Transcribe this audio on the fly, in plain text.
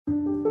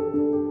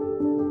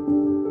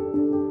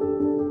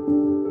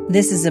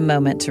This is a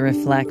moment to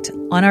reflect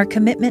on our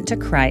commitment to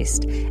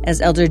Christ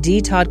as Elder D.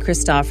 Todd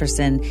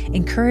Christofferson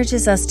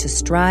encourages us to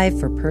strive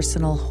for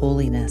personal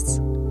holiness.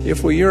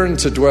 If we yearn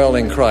to dwell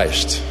in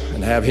Christ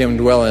and have Him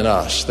dwell in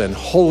us, then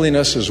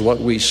holiness is what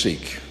we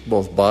seek,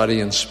 both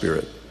body and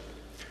spirit.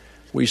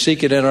 We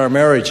seek it in our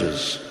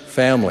marriages,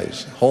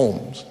 families,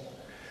 homes.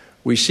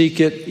 We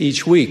seek it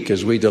each week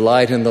as we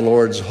delight in the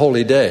Lord's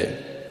holy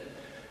day.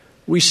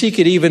 We seek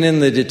it even in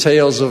the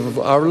details of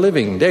our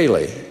living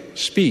daily,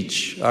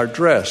 speech, our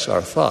dress,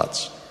 our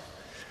thoughts.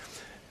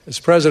 As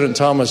President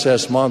Thomas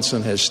S.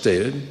 Monson has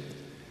stated,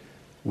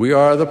 we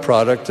are the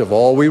product of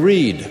all we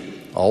read,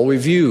 all we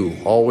view,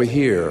 all we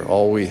hear,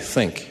 all we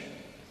think.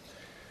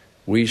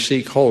 We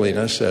seek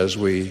holiness as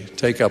we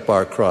take up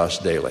our cross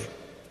daily.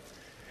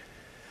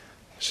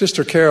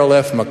 Sister Carol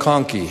F.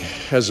 McConkie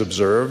has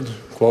observed,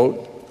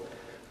 quote,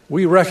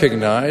 "We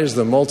recognize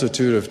the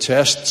multitude of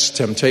tests,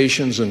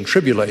 temptations, and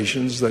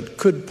tribulations that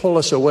could pull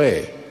us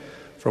away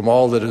from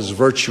all that is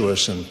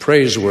virtuous and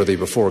praiseworthy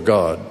before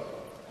God.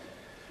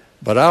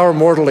 But our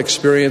mortal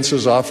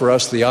experiences offer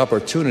us the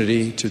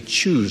opportunity to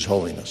choose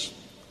holiness.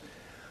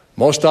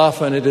 Most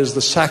often it is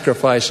the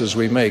sacrifices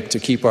we make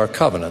to keep our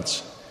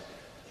covenants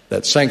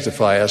that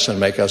sanctify us and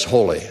make us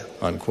holy,"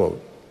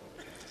 unquote.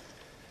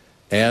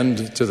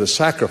 And to the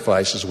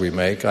sacrifices we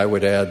make, I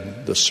would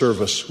add the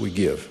service we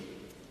give.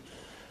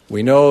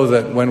 We know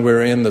that when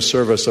we're in the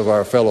service of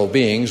our fellow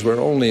beings,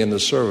 we're only in the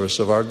service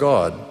of our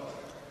God.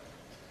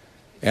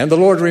 And the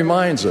Lord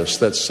reminds us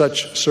that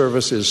such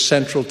service is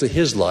central to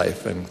His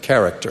life and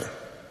character.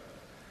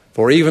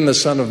 For even the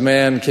Son of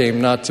Man came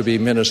not to be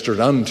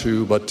ministered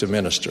unto, but to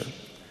minister,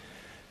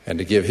 and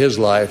to give His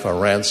life a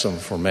ransom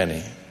for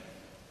many.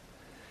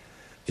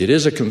 It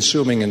is a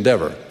consuming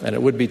endeavor, and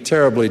it would be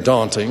terribly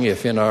daunting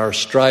if in our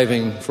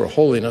striving for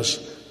holiness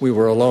we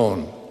were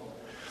alone.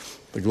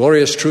 The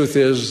glorious truth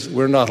is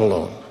we're not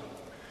alone.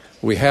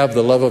 We have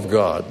the love of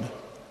God,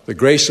 the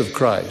grace of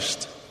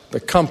Christ,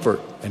 the comfort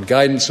and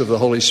guidance of the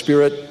Holy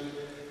Spirit,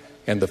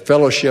 and the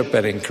fellowship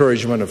and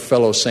encouragement of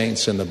fellow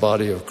saints in the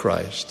body of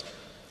Christ.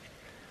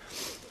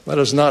 Let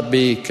us not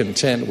be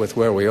content with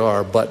where we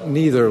are, but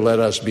neither let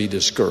us be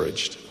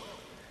discouraged.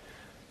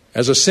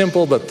 As a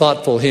simple but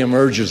thoughtful hymn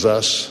urges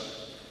us,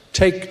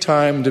 take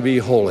time to be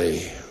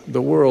holy.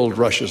 The world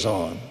rushes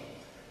on.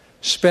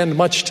 Spend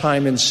much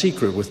time in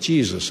secret with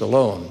Jesus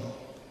alone.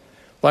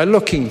 By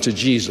looking to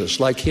Jesus,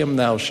 like Him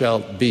thou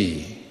shalt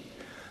be.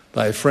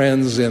 Thy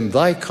friends in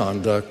thy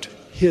conduct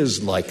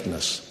His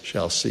likeness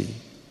shall see.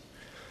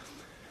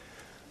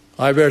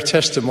 I bear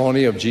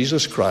testimony of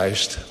Jesus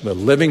Christ, the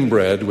living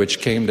bread which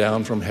came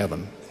down from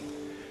heaven,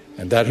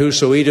 and that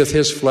whoso eateth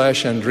His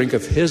flesh and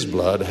drinketh His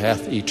blood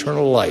hath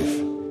eternal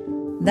life.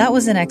 That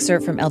was an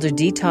excerpt from Elder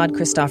D. Todd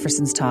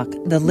Christofferson's talk,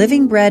 The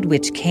Living Bread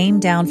Which Came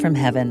Down from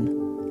Heaven.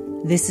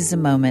 This is a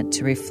moment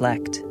to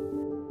reflect.